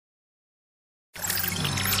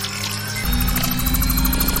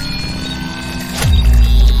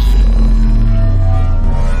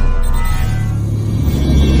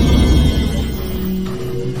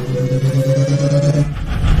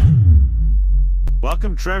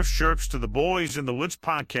Welcome, Trev Chirps, to the Boys in the Woods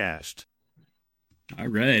podcast. All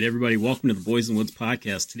right, everybody, welcome to the Boys in the Woods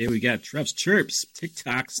podcast. Today we got Trev's Chirps,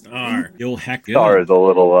 TikTok star, Bill Heckling. Star is a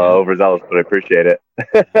little overzealous, but I appreciate it.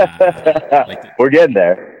 Like We're getting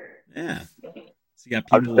there. Yeah. So you got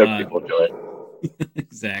people. People enjoy it.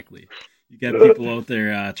 Exactly. You got people out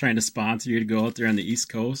there trying to sponsor you to go out there on the East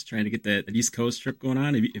Coast, trying to get that East Coast trip going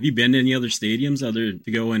on. Have you been to any other stadiums other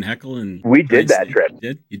to go and heckle? And we did that trip.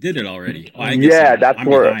 You did it already. Oh, yeah, that's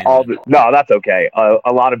where all the. No, that's okay.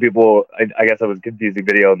 A lot of people. I guess I was confusing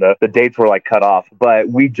video. The dates were like cut off, but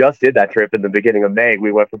we just did that trip in the beginning of May.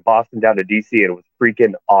 We went from Boston down to DC, and it was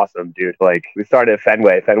freaking awesome, dude. Like we started at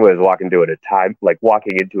Fenway. Fenway was walking into a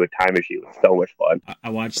time machine. It was so much fun.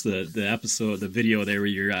 I watched the episode, the video there where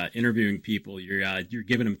you're interviewing people. You're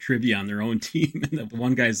giving them trivia on their own team, and the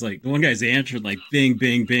one guy's answered like bing,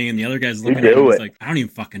 bing, bing, and the other guy's looking at him. He's like, I don't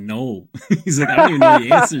even fucking know. He's like, I don't even know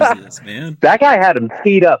the answers to this, man. That guy had him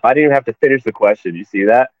teed up. I didn't even have to finish the question. You see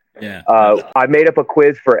that? Yeah. I made up a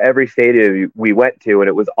quiz for every stadium we went to, and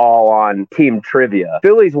it was all on team trivia.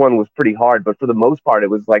 Philly's one was pretty hard, but for the most part,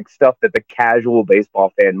 it was like stuff that the casual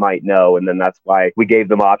baseball fan might know, and then that's why we gave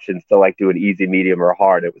them options to like do an easy, medium, or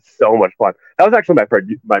hard. It was so much fun. That was actually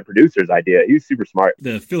my producer's idea. He was super smart.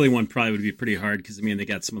 The Philly one probably would be pretty hard because I mean they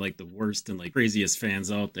got some of like the worst and like craziest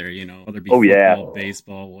fans out there. You know, whether it be football,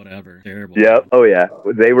 baseball, whatever. Terrible. Yep. Oh yeah.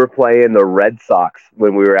 They were playing the Red Sox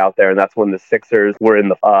when we were out there, and that's when the Sixers were in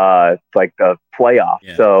the like the playoff.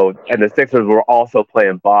 Yeah. So, and the Sixers were also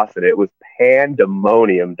playing Boston. It was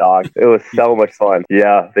pandemonium, dog. It was so much fun.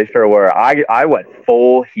 Yeah, they sure were. I went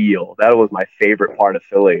full heel. That was my favorite part of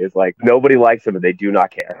Philly. Is like nobody likes them and they do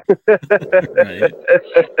not care. Right.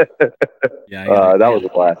 Yeah, that was a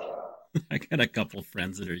blast. I got a couple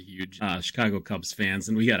friends that are huge Chicago Cubs fans,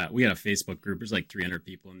 and we got a Facebook group. There's like 300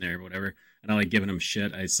 people in there, or whatever. And I like giving them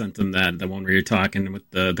shit. I sent them the one where you're talking with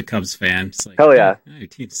the Cubs fan. It's like, hell yeah, your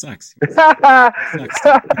team sucks. Our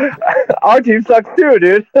team sucks too,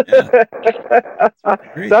 dude. Yeah.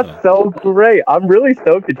 That's so great. I'm really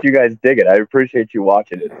stoked that you guys dig it. I appreciate you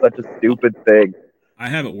watching. It's such a stupid thing. I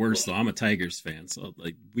have it worse though. I'm a Tigers fan, so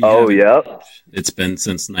like it's been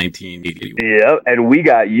since 1981. Yep, and we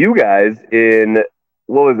got you guys in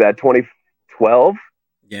what was that 2012?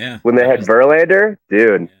 Yeah, when they had Verlander,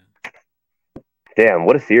 dude. Yeah. Damn,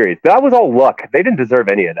 what a series! That was all luck. They didn't deserve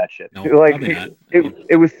any of that shit. No, like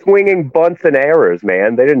it was swinging bunts and errors,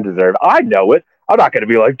 man. They didn't deserve it. I know it. I'm not going to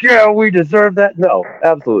be like, yeah, we deserve that. No,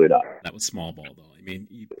 absolutely not. That was small ball though. I mean,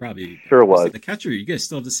 you probably sure was. The catcher, you guys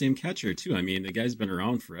still have the same catcher too. I mean, the guy's been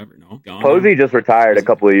around forever. No, Posey just retired a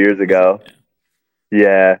couple of years ago.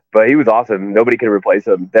 Yeah, but he was awesome. Nobody could replace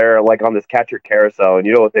him. They're like on this catcher carousel, and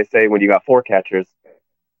you know what they say when you got 4 catchers,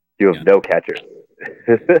 you have no catchers.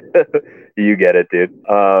 You get it, dude.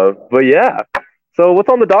 But yeah. So what's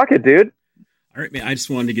on the docket, dude? All right, man. I just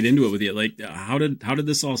wanted to get into it with you. Like, how did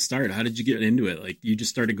this all start? How did you get into it? Like, you just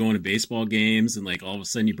started going to baseball games, and like all of a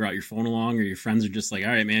sudden you brought your phone along, or your friends are just like,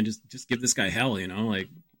 all right, man, just give this guy hell, you know, like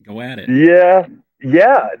go at it.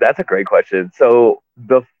 Yeah, that's a great question. So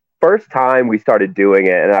the first time we started doing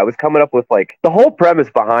it, and I was coming up with like the whole premise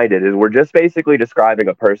behind it is we're just basically describing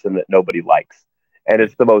a person that nobody likes. And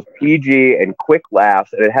it's the most PG and quick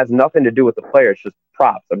laughs, and it has nothing to do with the player. It's just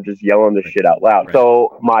props. I'm just yelling this shit out loud. Right.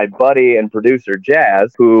 So my buddy and producer,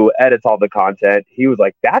 Jazz, who edits all the content, he was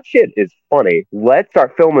like, that shit is funny. Let's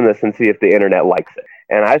start filming this and see if the internet likes it.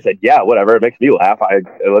 And I said, yeah, whatever. It makes me laugh.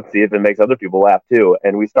 Let's see if it makes other people laugh too.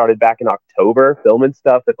 And we started back in October filming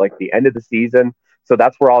stuff at like the end of the season. So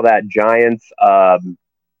that's where all that Giants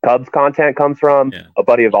Cubs content comes from. Yeah. A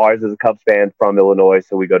buddy of ours is a Cubs fan from Illinois,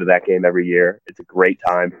 so we go to that game every year. It's a great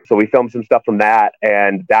time. So we filmed some stuff from that,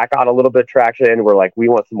 and that got a little bit of traction. We're like, we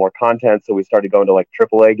want some more content, so we started going to like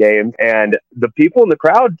AAA games, and the people in the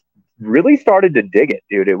crowd really started to dig it,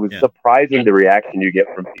 dude. It was surprising the reaction you get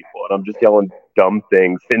from people, and I'm just yelling dumb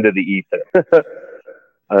things into the ether.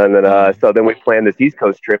 And then, so then we planned this East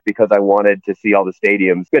Coast trip because I wanted to see all the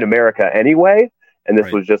stadiums in America anyway. And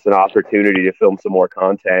this was just an opportunity to film some more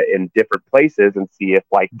content in different places and see if,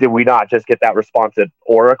 like, did we not just get that response at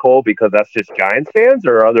Oracle because that's just Giants fans,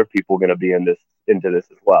 or are other people going to be into this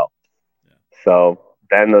as well? Yeah. So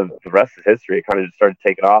then the rest is history. It kind of just started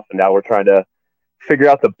taking off, and now we're trying to figure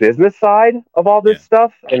out the business side of all this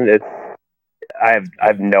stuff. And I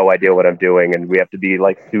have no idea what I'm doing, and we have to be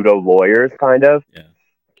like pseudo lawyers, kind of. Yeah.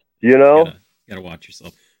 You know, you gotta watch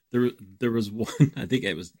yourself. There was one, I think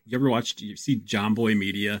it was, you see John Boy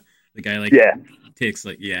Media, the guy takes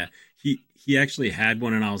he actually had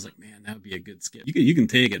one, and I was like, man, that would be a good skit. You can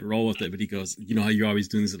take it, roll with it, but he goes, you know how you're always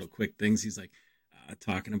doing these little quick things. He's like,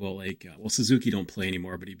 talking about like, well, Suzuki don't play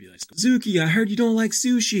anymore, but he'd be like, Suzuki, I heard you don't like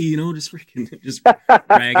sushi, you know, just freaking, just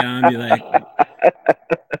drag on, be like.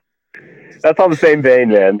 That's on the same vein,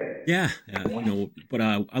 man. Yeah, you know, but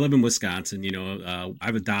I live in Wisconsin, you know,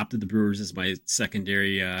 I've adopted the Brewers as my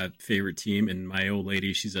secondary favorite team, and my old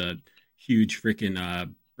lady, she's a huge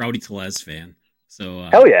freaking Rowdy Tellez fan. So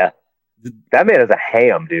hell yeah, that man is a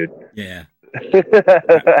ham, dude. Yeah.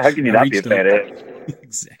 How can you not be a fan of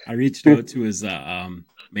it? I reached out to his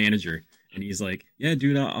manager, and he's like, "Yeah,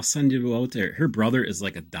 dude, I'll send you out there." Her brother is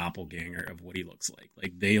like a doppelganger of what he looks like.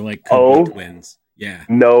 Like they like could be twins. Yeah.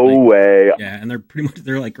 No way. Yeah, and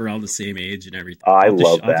they're like around the same age and everything. I'll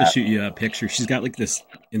have to shoot you a picture. She's got like this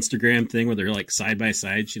Instagram thing where they're like side by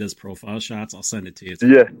side. She does profile shots. I'll send it to you.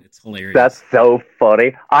 It's hilarious. That's so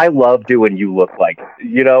funny. I love doing you look like,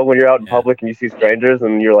 you know, when you're out in public and you see strangers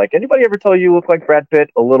and you're like, anybody ever tell you look like Brad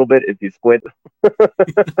Pitt a little bit if you squint?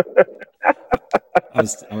 I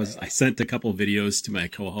sent a couple videos to my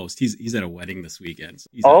co-host. He's at a wedding this weekend.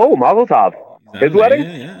 Mazel tov. His wedding?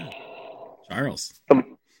 Yeah. Charles.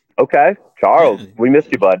 Okay. Charles, we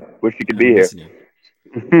missed you, bud. Wish you could be here.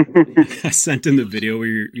 I sent him the video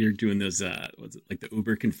where you're doing those, what's it, like the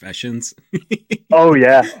Uber confessions. Oh,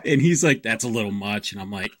 yeah. And he's like, that's a little much. And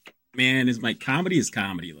I'm like, man, comedy is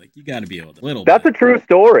comedy. Like, you got to be able to. That's a true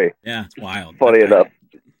story. Yeah, it's wild. Funny enough.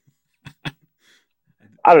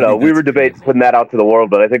 I don't know. We were debating putting that out to the world,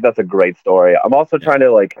 but I think that's a great story. I'm also trying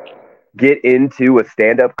to, like, get into a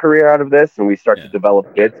stand-up career out of this, and we start to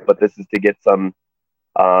develop bits, but this is to get some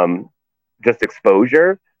just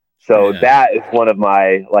exposure. So that is one of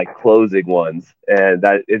my like closing ones, and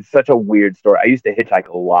that it's such a weird story. I used to hitchhike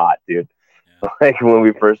a lot, dude. Like when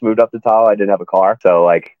we first moved up to Tahoe, I didn't have a car, so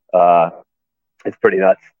like it's pretty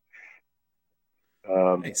nuts.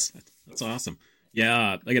 Nice. That's awesome.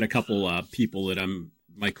 Yeah, I got a couple people that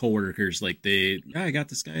my coworkers, like I got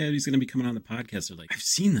this guy, he's going to be coming on the podcast. They're like, I've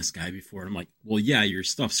seen this guy before. And I'm like, well, yeah, your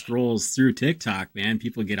stuff scrolls through TikTok, man.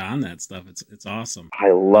 People get on that stuff. It's awesome.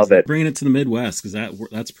 I love it. Bringing it to the Midwest, because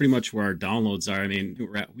that's pretty much where our downloads are. I mean,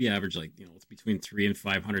 we average like, you know, it's between 300 and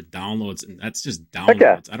 500 downloads, and that's just downloads.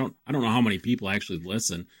 Yeah. I don't know how many people actually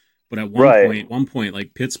listen. But at one point,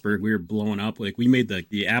 like Pittsburgh, we were blowing up. Like we made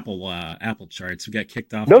the Apple charts. We got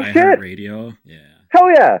kicked off by iHeartRadio. Yeah.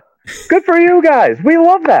 Hell yeah. Good for you guys. We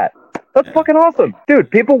love that. That's fucking awesome.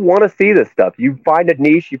 Dude, people want to see this stuff. You find a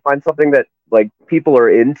niche, you find something that like people are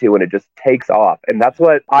into, and it just takes off. And that's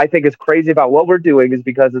what I think is crazy about what we're doing, is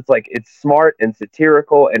because it's like, it's smart and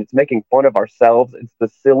satirical, and it's making fun of ourselves. It's the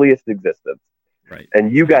silliest existence. Right.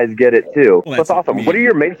 And you guys get it too. Well, that's awesome. What are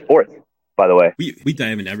your main sports, by the way? We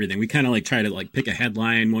dive into everything. We kind of like try to like pick a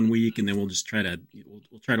headline one week, and then we'll just try to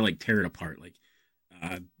like tear it apart. Like,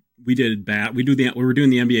 we were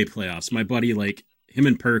doing the NBA playoffs. My buddy, like him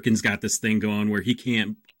and Perkins got this thing going where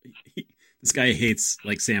this guy hates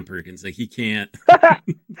like Sam Perkins. Like he can't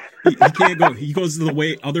go. He goes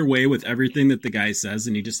the other way with everything that the guy says,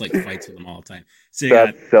 and he just like fights with them all the time. So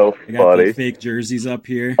That's so funny. I got the fake jerseys up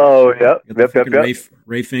here. Oh yeah,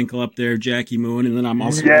 Ray Finkel up there, Jackie Moon, and then I'm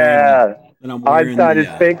also I'm his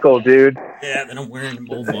Finkel, dude. Yeah, then I'm wearing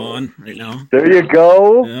Mo Vaughn right now. There you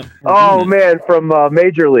go. Yep, man, from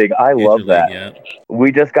Major League. I love that. Yeah.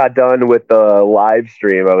 We just got done with the live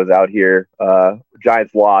stream. I was out here.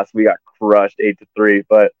 Giants lost. We got crushed 8-3,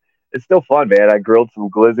 but it's still fun, man. I grilled some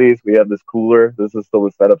glizzies. We have this cooler. This is still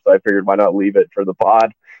the setup, so I figured why not leave it for the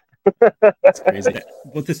pod. That's crazy.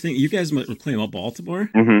 But the thing, you guys were playing about Baltimore?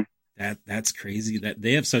 Mm-hmm. That's crazy that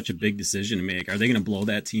they have such a big decision to make. Are they going to blow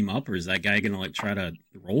that team up, or is that guy going to like try to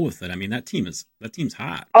roll with it? I mean, that team's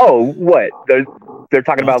hot. Oh, what? They're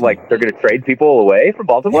talking about like they're going to trade people away from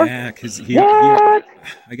Baltimore? Yeah, because I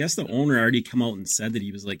guess the owner already come out and said that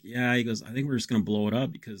he was like, yeah, he goes, I think we're just going to blow it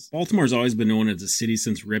up, because Baltimore's always been known as a city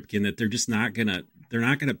since Ripken that they're just not gonna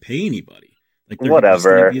pay anybody. Like they're just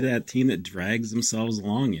going to be that team that drags themselves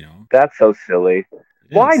along, you know? That's so silly.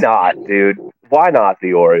 Why not, dude? Why not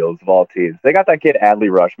the Orioles of all teams? They got that kid Adley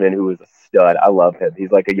Rushman, who is a stud. I love him.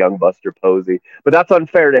 He's like a young Buster Posey. But that's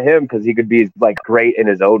unfair to him because he could be like great in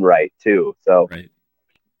his own right too. So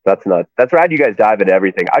That's nuts. That's rad. You guys dive into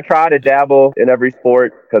everything. I try to dabble in every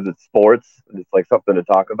sport because it's sports. It's like something to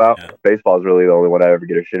talk about. Yeah. Baseball is really the only one I ever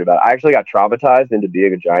get a shit about. I actually got traumatized into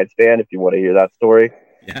being a Giants fan. If you want to hear that story.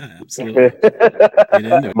 Yeah, absolutely.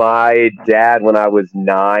 My dad, when I was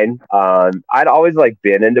 9, I'd always like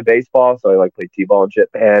been into baseball, so I like played t-ball and shit.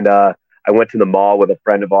 And I went to the mall with a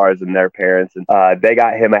friend of ours and their parents, and they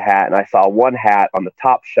got him a hat, and I saw one hat on the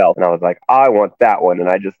top shelf, and I was like, I want that one, and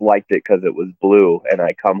I just liked it because it was blue. And I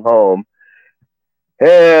come home,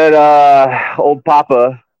 and old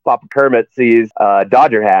Papa Papa Kermit sees a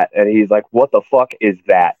Dodger hat, and he's like, "What the fuck is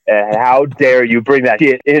that? And how dare you bring that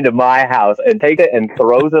shit into my house?" And takes it and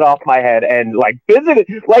throws it off my head, and like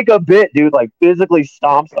physically, like a bit, dude, like physically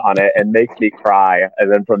stomps on it and makes me cry.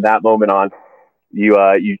 And then from that moment on,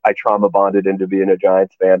 I trauma bonded into being a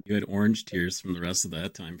Giants fan. You had orange tears from the rest of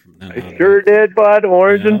that time. From that I sure did, bud.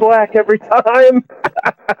 Orange and black every time.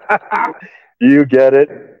 You get it.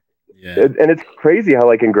 Yeah. And it's crazy how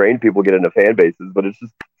like ingrained people get into fan bases, but it's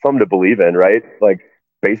just something to believe in, right? Like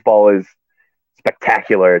baseball is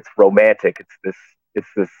spectacular. It's romantic. It's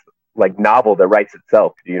this like novel that writes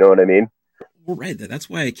itself. Do you know what I mean? Well, right. That's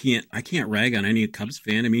why I can't rag on any Cubs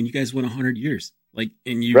fan. I mean, you guys won 100 years. Like,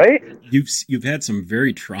 and you've had some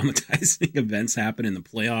very traumatizing events happen in the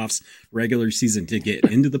playoffs, regular season to get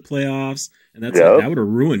into the playoffs, and that would have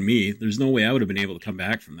ruined me. There's no way I would have been able to come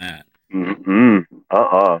back from that. And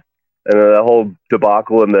then the whole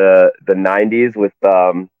debacle in the 90s with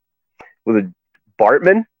was it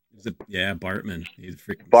Bartman? Bartman.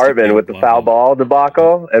 Bartman with the foul ball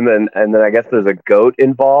debacle, and then I guess there's a goat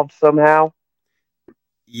involved somehow.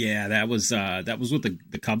 Yeah, that was with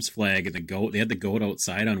the Cubs flag and the goat. They had the goat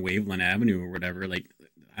outside on Waveland Avenue or whatever. Like,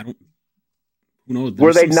 who knows?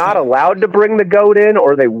 Were they not allowed to bring the goat in,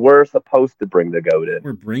 or they were supposed to bring the goat in?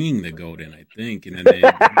 We're bringing the goat in, I think, and then they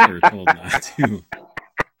were told not to.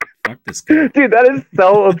 Fuck this guy. Dude, that is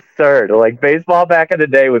so absurd. Like, baseball back in the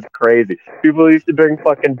day was crazy. People used to bring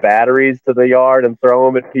fucking batteries to the yard and throw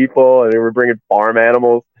them at people, and they were bringing farm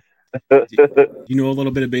animals. You know a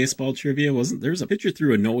little bit of baseball trivia? There's a pitcher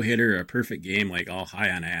threw a no-hitter, a perfect game, like all high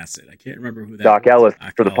on acid. I can't remember who that Doc was. Ellis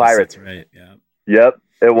for the Pirates. That's right, yeah. Yep.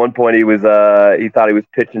 At one point, he thought he was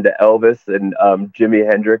pitching to Elvis, and Jimi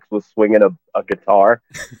Hendrix was swinging a guitar.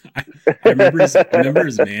 I remember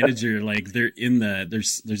his manager. Like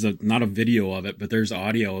there's not a video of it, but there's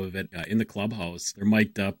audio of it in the clubhouse. They're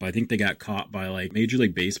mic'd up. I think they got caught by like Major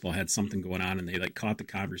League Baseball had something going on, and they like caught the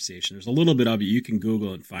conversation. There's a little bit of it. You can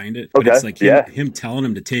Google and find it. But it's like him telling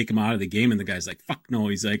him to take him out of the game, and the guy's like, "Fuck no."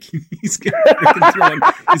 He's like, he's gonna throw.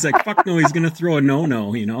 He's like, "Fuck no." He's gonna throw a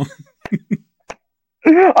no. You know.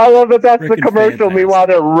 I love that. That's the commercial. Fantastic. Meanwhile,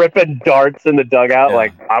 they're ripping darts in the dugout. Yeah.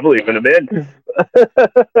 Like, I'm leaving him in.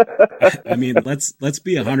 I mean, let's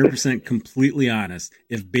be 100% completely honest.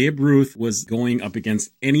 If Babe Ruth was going up against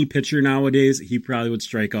any pitcher nowadays, he probably would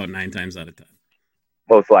strike out 9 times out of 10.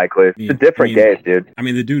 Most likely. It's a different game, dude. I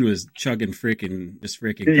mean, the dude was chugging guzzling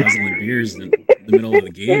beers in the middle of the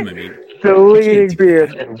game. I mean, deleting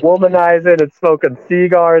beers and womanizing and smoking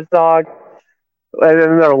cigars, dog. And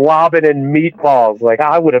then they're lobbing in meatballs. Like,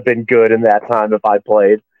 I would have been good in that time if I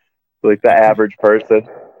played. Like the average person.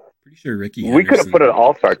 Pretty sure Ricky We could have put an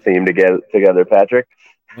all-star team together, Patrick.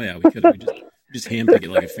 Oh, yeah, we could have. We just handpicked it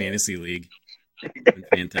like a fantasy league. Been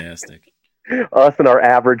fantastic. Us and our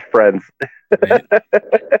average friends. Right?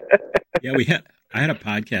 Yeah, I had a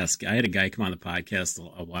podcast. I had a guy come on the podcast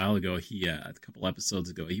a while ago. A couple episodes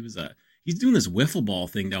ago, he's doing this wiffle ball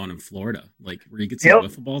thing down in Florida, like where he gets his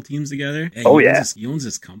wiffle ball teams together. Yeah, he owns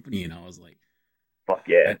this company, and I was like, "Fuck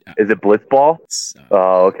yeah!" Is it Blitzball?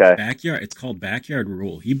 Oh, okay. Backyard. It's called Backyard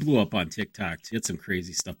Rule. He blew up on TikTok. He had some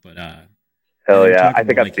crazy stuff, but hell yeah, I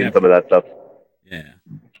think I've seen some of that stuff. Yeah,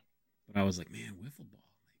 but I was like, man, wiffle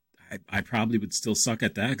ball. I probably would still suck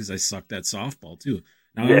at that because I sucked at softball too.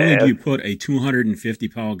 Not only do you put a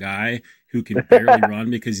 250-pound guy who can barely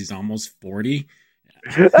run because he's almost 40.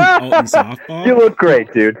 Out in softball, you look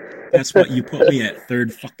great, dude. That's what you put me at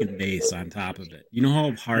third fucking base on top of it. You know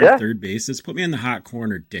how hard third base is? Put me in the hot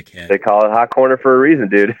corner, dickhead. They call it hot corner for a reason,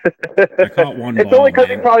 dude. I caught one ball. It's only because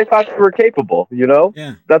they probably thought you were capable, you know?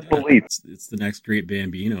 Yeah. That's belief. It's the next great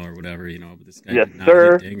Bambino or whatever, you know, but this guy did not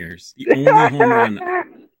hit dingers.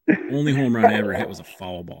 The only home run I ever hit was a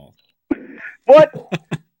foul ball. What?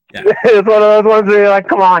 Yeah. It's one of those ones where you're like,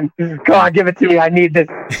 come on, give it to me. I need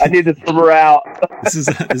this for morale. This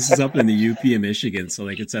is up in the UP of Michigan, so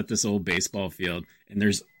like it's at this old baseball field, and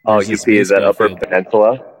there's UP is that Upper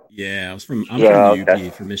Peninsula? Yeah, I'm from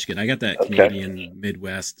UP, from Michigan. I got that Canadian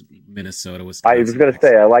Midwest, Minnesota, Wisconsin. I was gonna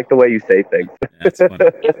say, I like the way you say things. That's funny.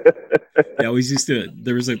 Yeah, I always used to.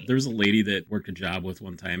 There was a lady that worked a job with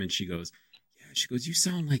one time, and she goes, you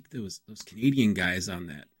sound like those Canadian guys on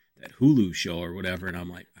that Hulu show or whatever. And I'm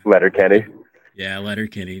like, Letterkenny. Yeah,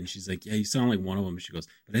 Letterkenny. And she's like, yeah, you sound like one of them. She goes,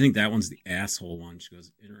 but I think that one's the asshole one. She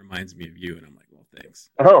goes, it reminds me of you. And I'm like, well,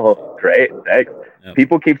 thanks. Oh, great. Thanks. Yep.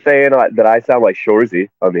 People keep saying that I sound like Shorzy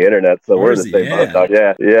on the internet. So we're in the same boat.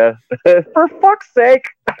 Yeah. For fuck's sake.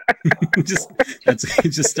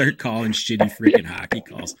 just start calling shitty freaking hockey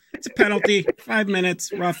calls. It's a penalty. 5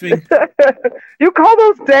 minutes, roughing. You call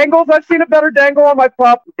those dangles? I've seen a better dangle on my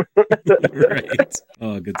pup. Right.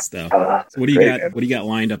 Oh, good stuff. So what do you got? Man. What do you got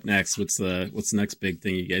lined up next? What's the next big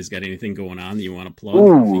thing? You guys got anything going on that you want to plug?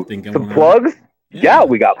 Ooh, some plugs? Yeah,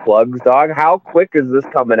 we got plugs, dog. How quick is this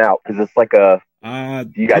coming out? Is this like a...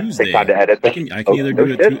 you guys Tuesday. take time to edit this? I can either do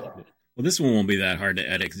it... Well, this one won't be that hard to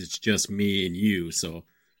edit because it's just me and you. So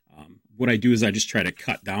what I do is I just try to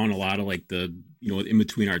cut down a lot of like the, in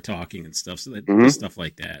between our talking and stuff. So that stuff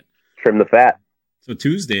like that. Trim the fat. So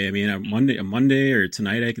Tuesday, I mean, a Monday or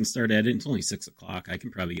tonight I can start editing. It's only 6 o'clock. I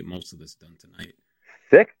can probably get most of this done tonight.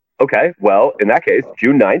 Sick. Okay. Well, in that case,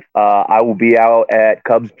 June 9th, I will be out at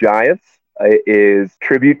Cubs Giants. It is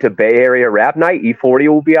tribute to Bay Area Rap Night. E40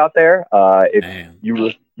 will be out there. If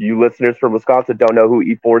you listeners from Wisconsin don't know who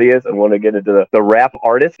E40 is and want to get into the rap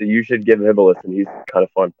artist, you should give him a listen. He's kind of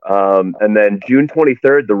fun. And then June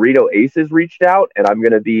 23rd, the Reno Aces reached out, and I'm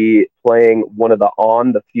going to be playing one of the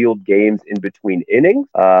on-the-field games in between innings.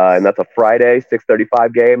 And that's a Friday,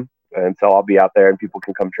 6:35 game. And so I'll be out there and people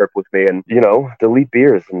can come chirp with me and, delete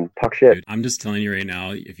beers and talk shit. Dude, I'm just telling you right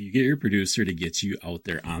now, if you get your producer to get you out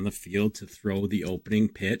there on the field to throw the opening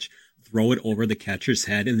pitch, throw it over the catcher's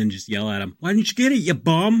head and then just yell at him, "Why didn't you get it, you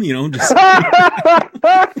bum?" Just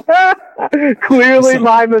clearly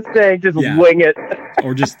my mistake. Just wing it.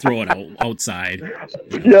 Or just throw it outside.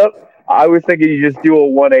 Yep. I was thinking you just do a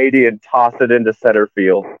 180 and toss it into center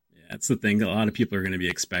field. That's the thing. A lot of people are going to be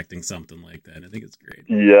expecting something like that. I think it's great.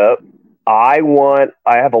 Yep. I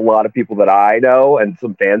have a lot of people that I know and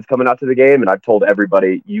some fans coming out to the game, and I've told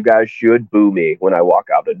everybody, you guys should boo me when I walk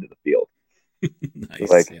out into the field.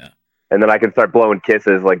 Nice. And then I can start blowing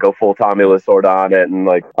kisses, like go full Tommy Lasorda on it. And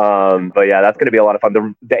but yeah, that's going to be a lot of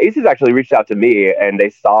fun. The Aces actually reached out to me and they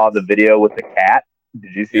saw the video with the cat.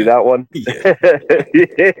 Did you see that one? Yeah.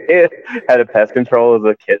 Had a pest control as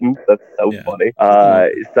a kitten. That's so funny.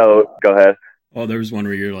 So go ahead. Oh, there was one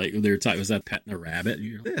where you're like, they were talking, was that petting a rabbit?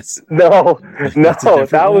 You're like, this. No, that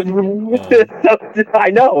was. I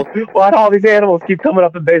know. Why do all these animals keep coming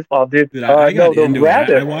up in baseball, dude? I got into it.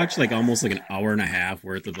 I watched almost an hour and a half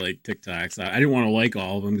worth of TikToks. I didn't want to like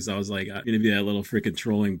all of them because I was like, I'm gonna be that little freaking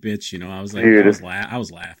trolling bitch, I was like, dude, I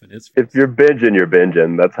was laughing. If you're binging, you're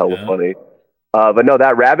binging. That's hella funny. But no,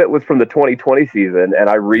 that rabbit was from the 2020 season, and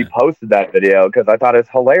I reposted that video because I thought it's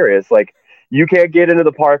hilarious. Like, you can't get into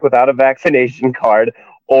the park without a vaccination card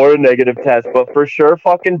or a negative test, but for sure,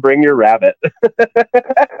 fucking bring your rabbit.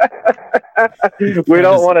 We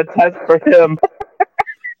don't want to test for him.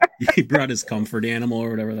 He brought his comfort animal or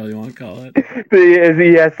whatever the hell you want to call it. His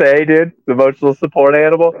ESA, dude, the emotional support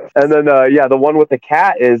animal. And then, the one with the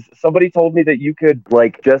cat is somebody told me that you could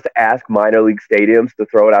just ask minor league stadiums to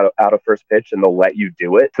throw it out of first pitch and they'll let you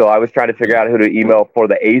do it. So I was trying to figure out who to email for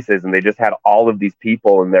the Aces, and they just had all of these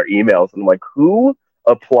people in their emails. And I'm like, who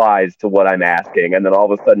applies to what I'm asking? And then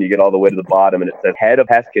all of a sudden you get all the way to the bottom and it says head of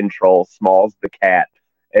pest control, Smalls the cat.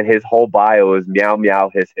 And his whole bio is meow, meow,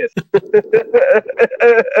 hiss, hiss.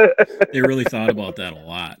 They really thought about that a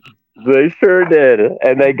lot. They sure did.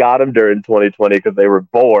 And they got him during 2020 because they were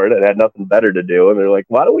bored and had nothing better to do. And they're like,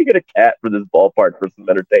 why don't we get a cat for this ballpark for some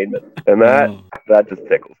entertainment? And that just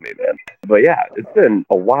tickles me, man. But yeah, it's been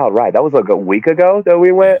a wild ride. That was a week ago that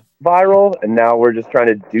we went viral, and now we're just trying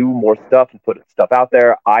to do more stuff and put stuff out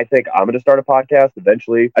there. I think I'm going to start a podcast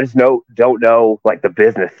eventually. I just don't know the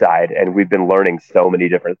business side, and we've been learning so many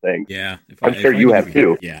different things. Yeah, I'm sure you have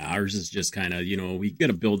too. Yeah, ours is just kind of we got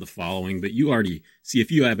to build the following, but you already see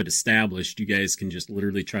if you have it established, you guys can just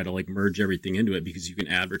literally try to merge everything into it because you can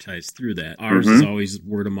advertise through that. Ours is always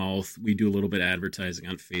word of mouth. We do a little bit of advertising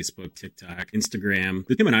on Facebook, TikTok, Instagram.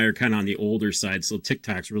 But Tim and I are kind of on the older side, so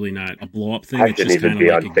TikTok's really not a blow up thing. I shouldn't even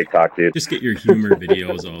be on TikTok, dude. Just get your humor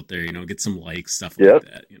videos out there, get some likes, stuff like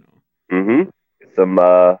that,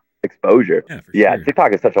 Some exposure. Yeah, sure.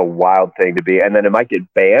 TikTok is such a wild thing to be, and then it might get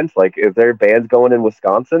banned. Is there bans going in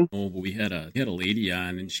Wisconsin? Oh, but we had a lady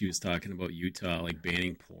on, and she was talking about Utah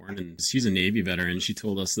banning porn, and she's a Navy veteran. She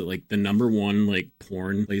told us that the number one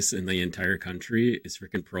porn place in the entire country is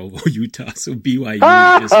freaking Provo, Utah. So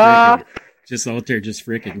BYU just out there, just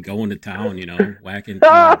freaking going to town, whacking.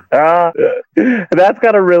 That's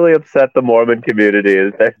got to really upset the Mormon community.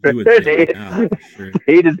 Is there?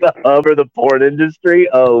 He is the hub of the porn industry.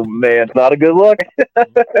 Oh man, not a good look.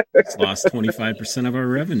 It's lost 25% of our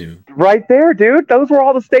revenue. Right there, dude. Those were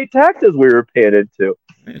all the state taxes we were paying into.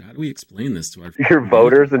 Right, how do we explain this to your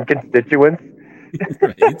voters and constituents?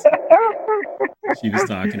 Right. She was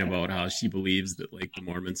talking about how she believes that the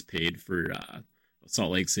Mormons paid for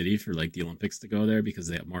Salt Lake City for like the Olympics to go there because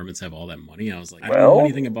Mormons have all that money. And I was like, I don't know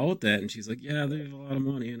anything about that. And she's like, yeah, they have a lot of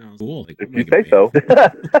money. And I was cool. Like, if you say so.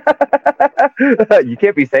 You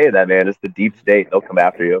can't be saying that, man. It's the deep state. They'll come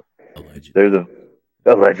after you. Allegedly.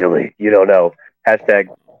 Allegedly. You don't know. Hashtag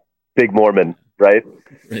Big Mormon, right?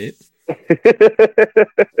 Right.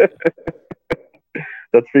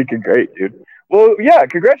 That's freaking great, dude. Well, yeah,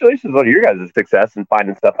 congratulations on your guys' success and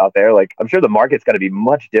finding stuff out there. Like, I'm sure the market's got to be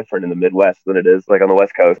much different in the Midwest than it is like on the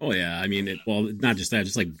West Coast. Oh yeah, I mean, not just that,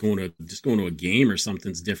 just like going to a game or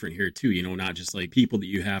something's different here too. You know, not just like people that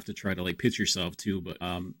you have to try to like pitch yourself to, but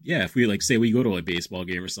yeah, if we like say we go to a baseball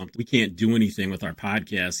game or something, we can't do anything with our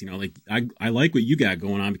podcast. You know, like I like what you got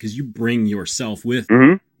going on because you bring yourself with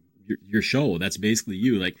your show. That's basically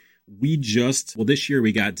you. Like. This year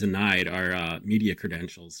we got denied our media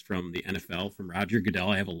credentials from the NFL, from Roger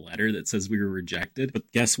Goodell. I have a letter that says we were rejected, but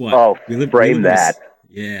guess what? Oh, frame that.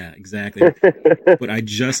 Yeah, exactly. But I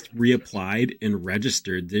just reapplied and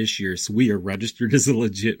registered this year, so we are registered as a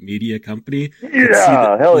legit media company.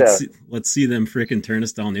 Let's see them freaking turn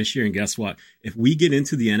us down this year. And guess what? If we get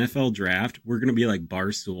into the NFL draft, we're gonna be like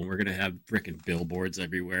Barstool, and we're gonna have freaking billboards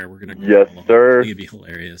everywhere. We're gonna yes, sir. It'd be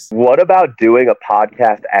hilarious. What about doing a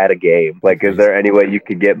podcast at a game? Like, is there any way you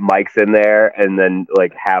could get mics in there and then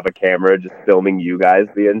like have a camera just filming you guys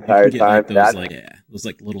the entire time? Like those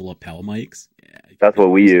like little lapel mics. That's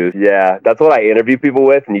what we use. Yeah, that's what I interview people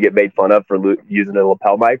with, and you get made fun of for using a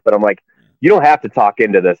lapel mic. But I'm like, you don't have to talk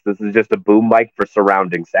into this. This is just a boom mic for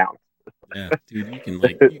surrounding sound. Yeah, dude,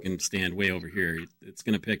 you can stand way over here. It's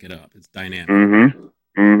gonna pick it up. It's dynamic.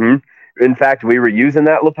 In fact, we were using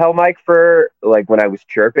that lapel mic for like when I was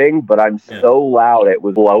chirping, but I'm so loud it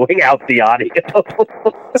was blowing out the audio.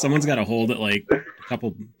 Someone's got to hold it like a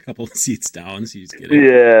couple seats down, so you just get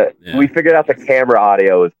it. Yeah, we figured out the camera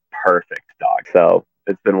audio is perfect, dog. So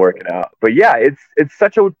it's been working out. But yeah, it's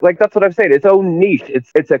such a that's what I'm saying. It's so niche.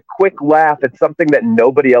 It's a quick laugh. It's something that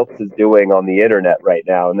nobody else is doing on the internet right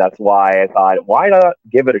now, and that's why I thought, why not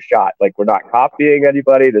give it a shot? Like, we're not copying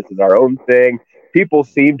anybody. This is our own thing. People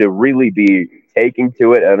seem to really be taking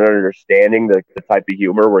to it and understanding the type of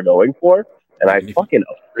humor we're going for. And I fucking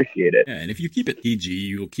appreciate it. Yeah, and if you keep it PG,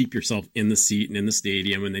 you'll keep yourself in the seat and in the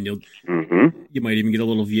stadium, and then you might even get a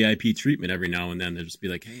little VIP treatment every now and then. They'll just be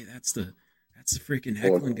like, hey, that's the freaking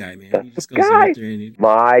heckling guy, man. He just goes out there and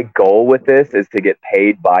My goal with this is to get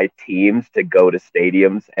paid by teams to go to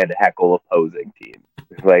stadiums and heckle opposing teams.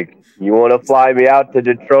 Like, you want to fly me out to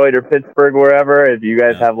Detroit or Pittsburgh, wherever, if you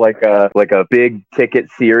guys have like a big ticket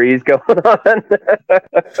series going on,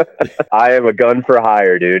 I am a gun for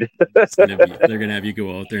hire, dude. They're gonna have you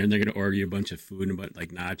go out there and they're gonna order you a bunch of food and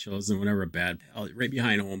like nachos and whatever right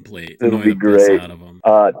behind home plate. It'll be great. Out of them.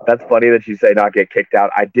 That's funny that you say not get kicked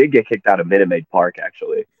out. I did get kicked out of Minute Maid Park,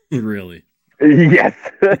 actually. Really? Yes.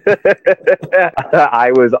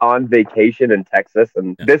 I was on vacation in Texas,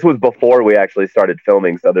 and this was before we actually started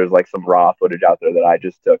filming, so there's like some raw footage out there that I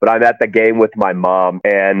just took. But I'm at the game with my mom,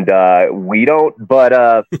 and we don't, but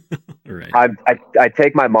right. I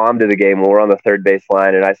take my mom to the game when we're on the third base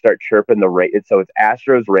line, and I start chirping so it's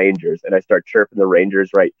Astros Rangers, and I start chirping the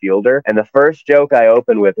Rangers right fielder. And the first joke I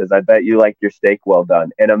open with is, I bet you like your steak well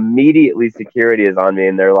done. And immediately security is on me,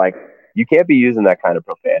 and they're like, you can't be using that kind of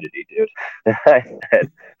profanity, dude. I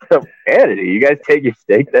said, profanity? You guys take your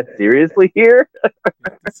steak that seriously here?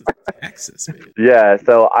 This is Texas, man. Yeah,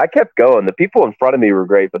 so I kept going. The people in front of me were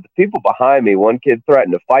great, but the people behind me, one kid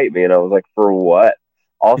threatened to fight me, and I was like, for what?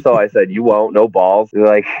 Also, I said, you won't, no balls. They're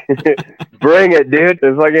like, bring it, dude.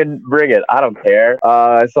 Fucking bring it. I don't care.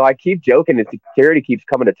 So I keep joking, and security keeps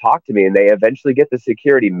coming to talk to me, and they eventually get the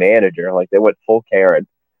security manager. Like, they went full Karen.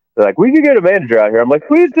 They're like, we can get a manager out here. I'm like,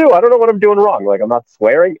 please do. I don't know what I'm doing wrong. Like, I'm not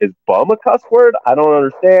swearing. Is bum a cuss word? I don't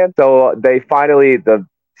understand. So the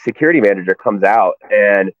security manager comes out,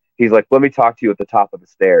 and he's like, let me talk to you at the top of the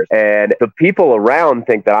stairs. And the people around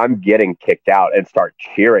think that I'm getting kicked out and start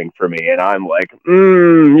cheering for me. And I'm like,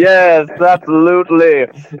 yes, absolutely.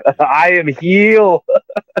 I am heel.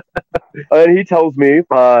 And he tells me,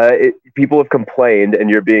 people have complained and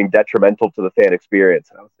you're being detrimental to the fan experience.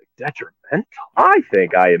 And I was like, detrimental? I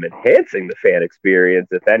think I am enhancing the fan experience,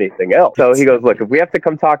 if anything else. So he goes, look, if we have to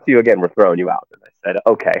come talk to you again, we're throwing you out. And I said,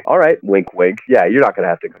 okay, all right, wink, wink. Yeah, you're not going to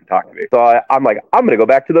have to come talk to me. So I'm like, I'm going to go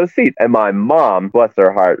back to those seats. And my mom, bless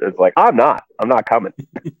her heart, is like, I'm not coming.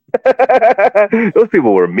 Those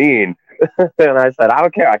people were mean. And I said, I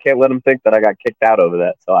don't care. I can't let them think that I got kicked out over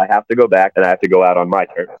that. So I have to go back, and I have to go out on my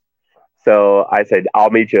terms. So I said,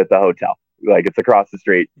 I'll meet you at the hotel. Like, it's across the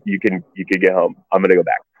street. You can get home. I'm going to go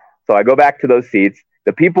back. So I go back to those seats.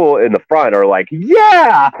 The people in the front are like,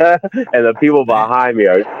 yeah! And the people behind me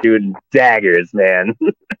are shooting daggers, man.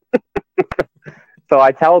 So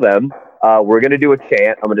I tell them, we're going to do a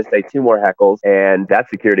chant. I'm going to say 2 more heckles, and that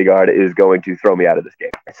security guard is going to throw me out of this game.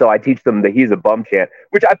 So I teach them the he's a bum chant,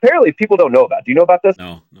 which apparently people don't know about. Do you know about this?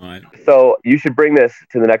 No. So you should bring this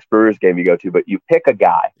to the next Brewers game you go to, but you pick a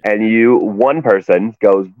guy, and one person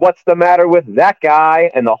goes, what's the matter with that guy?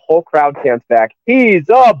 And the whole crowd chants back, he's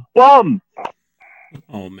a bum!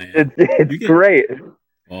 Oh, man. It's great.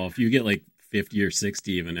 Well, if you get like 50 or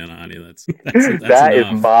 60 even in on you, that's that is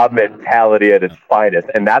mob mentality at its finest,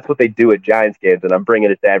 and that's what they do at Giants games, and I'm bringing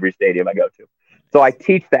it to every stadium I go to. So I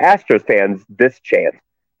teach the Astros fans this chant,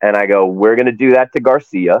 and I go, we're going to do that to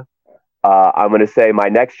Garcia. I'm going to say my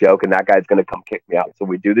next joke, and that guy's going to come kick me out. So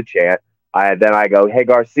we do the chant. Then I go, hey,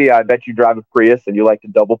 Garcia, I bet you drive a Prius and you like to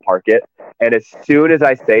double park it. And as soon as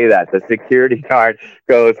I say that, the security guard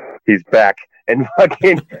goes, he's back, and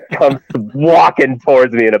fucking comes walking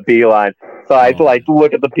towards me in a beeline. So I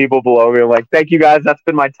look at the people below me. I'm like, thank you guys. That's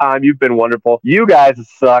been my time. You've been wonderful. You guys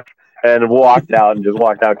suck. And walked out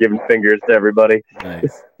giving fingers to everybody.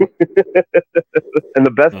 Nice. And the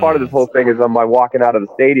best part of this whole thing is on my walking out of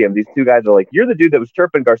the stadium, these 2 guys are like, you're the dude that was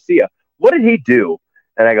chirping Garcia. What did he do?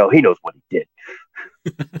 And I go, he knows what he did.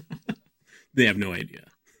 They have no idea.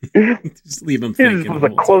 Just leave them thinking. He was the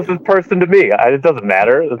closest person to me. It doesn't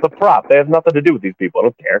matter. It's a prop. They have nothing to do with these people. I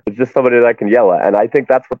don't care. It's just somebody that I can yell at. And I think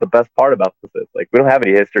that's what the best part about this is. Like, we don't have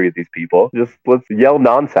any history with these people. Just let's yell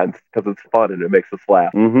nonsense because it's fun and it makes us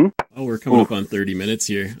laugh. Mm-hmm. Oh, we're coming up on 30 minutes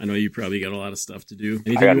here. I know you probably got a lot of stuff to do.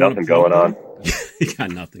 I got nothing going on. You got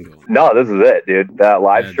nothing going on. No, this is it, dude. That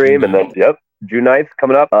live stream and then, June 9th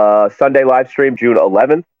coming up. Sunday live stream, June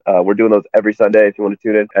 11th. We're doing those every Sunday if you want to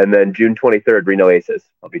tune in. And then June 23rd, Reno Aces.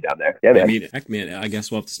 I'll be down there. Yeah, man. I mean, heck, man, I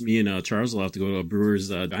guess me and Charles will have to go to a Brewers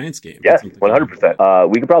Giants game. Yeah, 100%.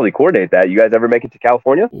 We could probably coordinate that. You guys ever make it to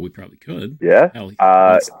California? Well, we probably could. Yeah.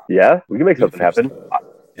 Yeah, we can make something happen.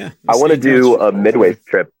 Yeah. I want to do a Midway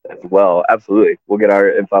trip as well. Absolutely. We'll get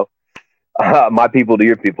our info. My people to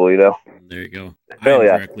your people, you know. There you go. I'm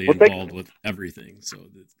directly involved with everything. So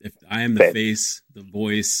if I am the face, the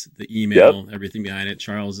voice, the email, everything behind it,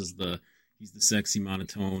 Charles is he's the sexy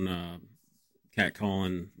monotone cat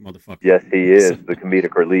calling motherfucker. Yes, he is the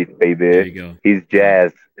comedic relief, baby. There you go. He's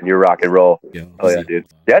jazz and you're rock and roll. Oh yeah, dude.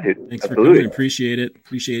 Yeah, dude. Thanks for coming. Appreciate it.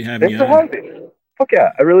 Appreciate having you on. Fuck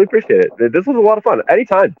yeah, I really appreciate it. This was a lot of fun.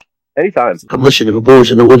 Anytime. Come listen to the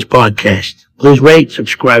Boys in the Woods podcast. Please rate,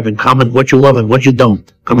 subscribe, and comment what you love and what you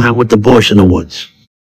don't. Come hang with the Boys in the Woods.